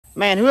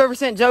Man, whoever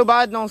sent Joe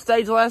Biden on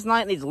stage last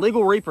night needs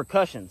legal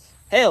repercussions.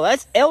 Hell,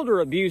 that's elder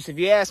abuse if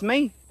you ask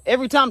me.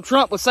 Every time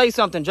Trump would say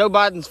something, Joe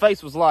Biden's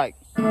face was like...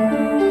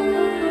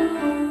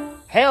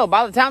 Hell,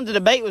 by the time the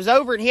debate was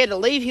over and he had to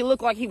leave, he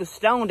looked like he was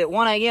stoned at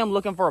 1 a.m.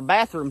 looking for a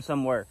bathroom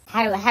somewhere.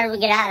 How do we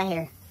get out of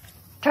here?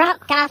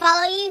 Trump, can I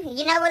follow you?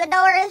 You know where the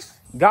door is?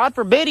 God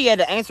forbid he had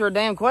to answer a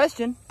damn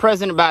question.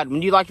 President Biden,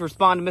 would you like to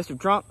respond to Mr.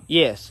 Trump?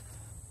 Yes.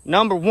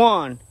 Number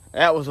 1,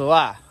 that was a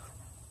lie.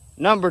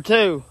 Number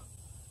 2...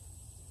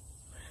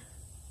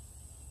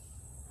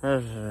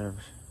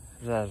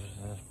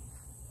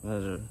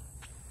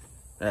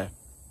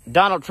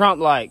 Donald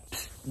Trump like,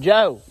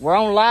 Joe, we're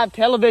on live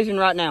television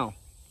right now.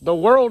 The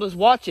world is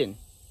watching.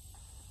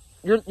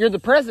 You're the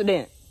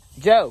president.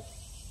 Joe.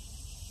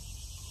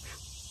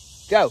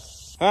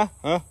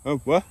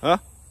 What?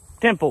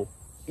 Temple.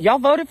 Y'all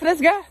voted for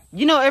this guy?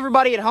 You know,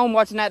 everybody at home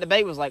watching that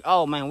debate was like,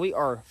 oh man, we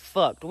are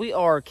fucked. We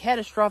are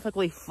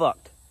catastrophically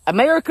fucked.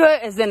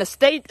 America is in a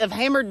state of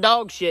hammered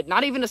dog shit,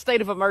 not even a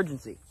state of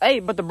emergency. Hey,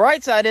 but the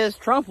bright side is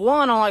Trump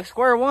won on like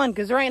square one,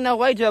 because there ain't no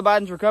way Joe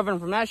Biden's recovering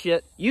from that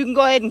shit. You can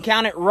go ahead and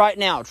count it right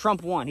now.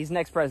 Trump won. He's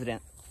next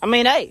president. I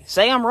mean, hey,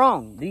 say I'm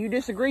wrong. Do you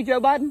disagree, Joe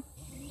Biden?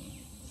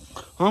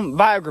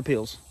 Viagra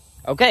pills.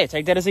 Okay,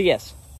 take that as a yes.